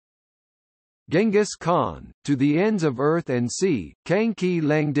Genghis Khan, to the ends of earth and sea, Kangki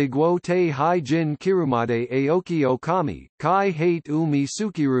Langdigwo te Hai-jin Kirumade Aoki Okami, Kai Hate Umi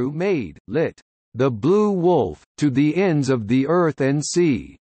Sukiru made, lit. The Blue Wolf, to the ends of the earth and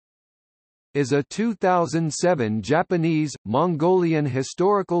sea, is a 2007 Japanese, Mongolian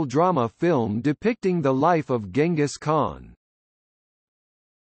historical drama film depicting the life of Genghis Khan.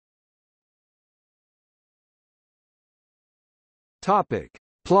 Topic.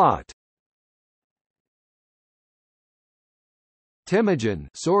 Plot. Temujin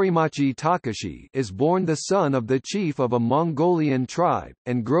Sorimachi Takashi is born the son of the chief of a Mongolian tribe,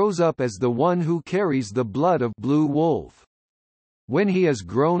 and grows up as the one who carries the blood of Blue Wolf. When he is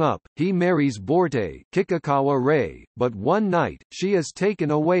grown up, he marries Borte Kikakawa Rei, but one night, she is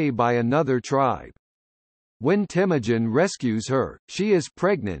taken away by another tribe. When Temujin rescues her, she is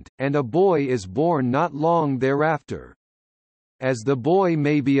pregnant, and a boy is born not long thereafter. As the boy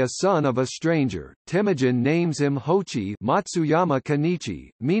may be a son of a stranger, Temujin names him Hochi Matsuyama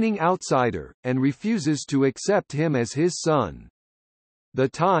Kanichi, meaning outsider, and refuses to accept him as his son. The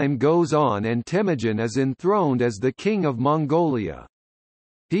time goes on and Temujin is enthroned as the king of Mongolia.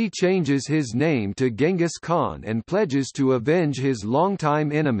 He changes his name to Genghis Khan and pledges to avenge his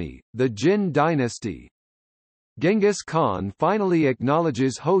longtime enemy, the Jin dynasty. Genghis Khan finally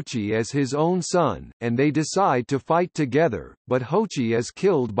acknowledges Hochi as his own son, and they decide to fight together, but Hochi is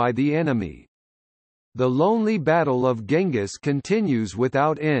killed by the enemy. The lonely battle of Genghis continues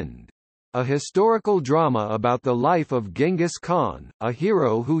without end. A historical drama about the life of Genghis Khan, a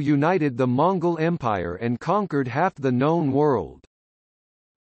hero who united the Mongol Empire and conquered half the known world.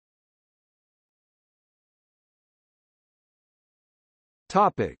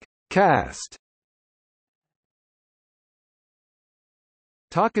 Topic. Cast.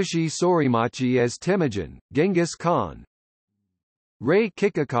 Takashi Sorimachi as Temujin, Genghis Khan. Rei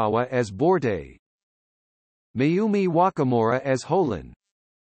Kikakawa as Borte. Mayumi Wakamura as Holin.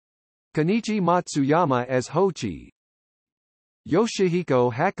 Kanichi Matsuyama as Hochi.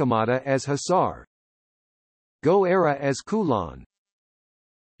 Yoshihiko Hakamata as Hasar. Go-Era as Kulan.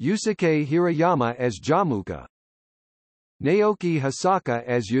 Yusuke Hirayama as Jamuka. Naoki Hisaka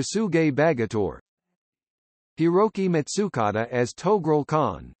as Yasuge Bagator. Hiroki Mitsukata as Togrul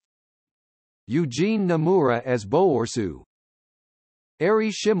Khan. Eugene Nomura as Boorsu. Eri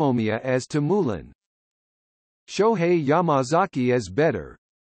Shimomiya as Temulin. Shohei Yamazaki as Better.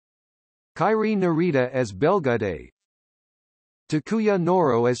 Kairi Narita as Belgade. Takuya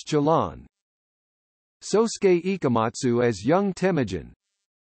Noro as Chalan. Sosuke Ikamatsu as Young Temujin.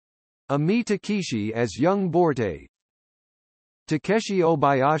 Ami Takeshi as Young Borte. Takeshi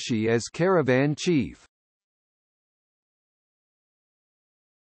Obayashi as Caravan Chief.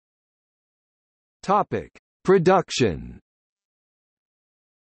 Topic. Production.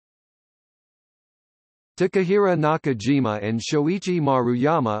 Takahira Nakajima and Shoichi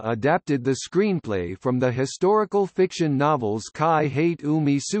Maruyama adapted the screenplay from the historical fiction novels Kai Hate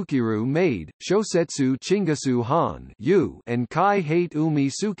Umi Sukiru made, Shosetsu Chingasu Han and Kai Hate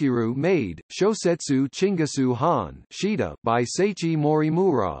Umi Sukiru made, Shosetsu Chingasu Han by Seiichi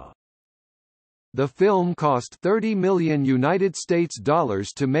Morimura. The film cost $30 million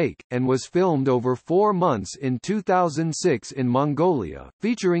to make, and was filmed over 4 months in 2006 in Mongolia,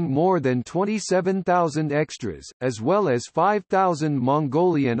 featuring more than 27,000 extras, as well as 5,000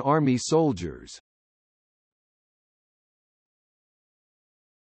 Mongolian army soldiers.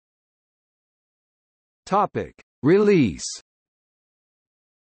 Topic. Release.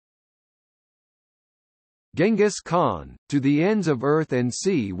 Genghis Khan, To the Ends of Earth and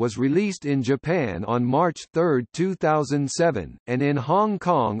Sea was released in Japan on March 3, 2007, and in Hong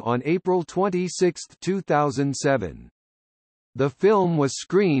Kong on April 26, 2007. The film was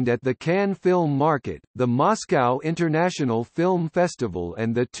screened at the Cannes Film Market, the Moscow International Film Festival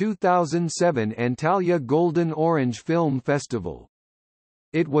and the 2007 Antalya Golden Orange Film Festival.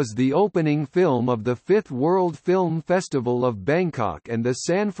 It was the opening film of the 5th World Film Festival of Bangkok and the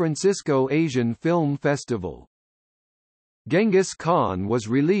San Francisco Asian Film Festival. Genghis Khan was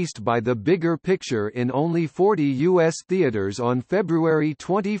released by the Bigger Picture in only 40 U.S. theaters on February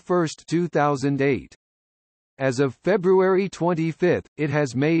 21, 2008. As of February 25, it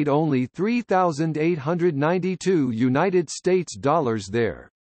has made only $3,892 United States dollars there.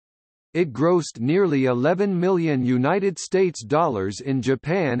 It grossed nearly $11 million United States dollars in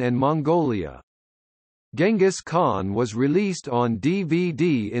Japan and Mongolia. Genghis Khan was released on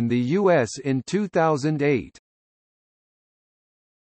DVD in the US in 2008.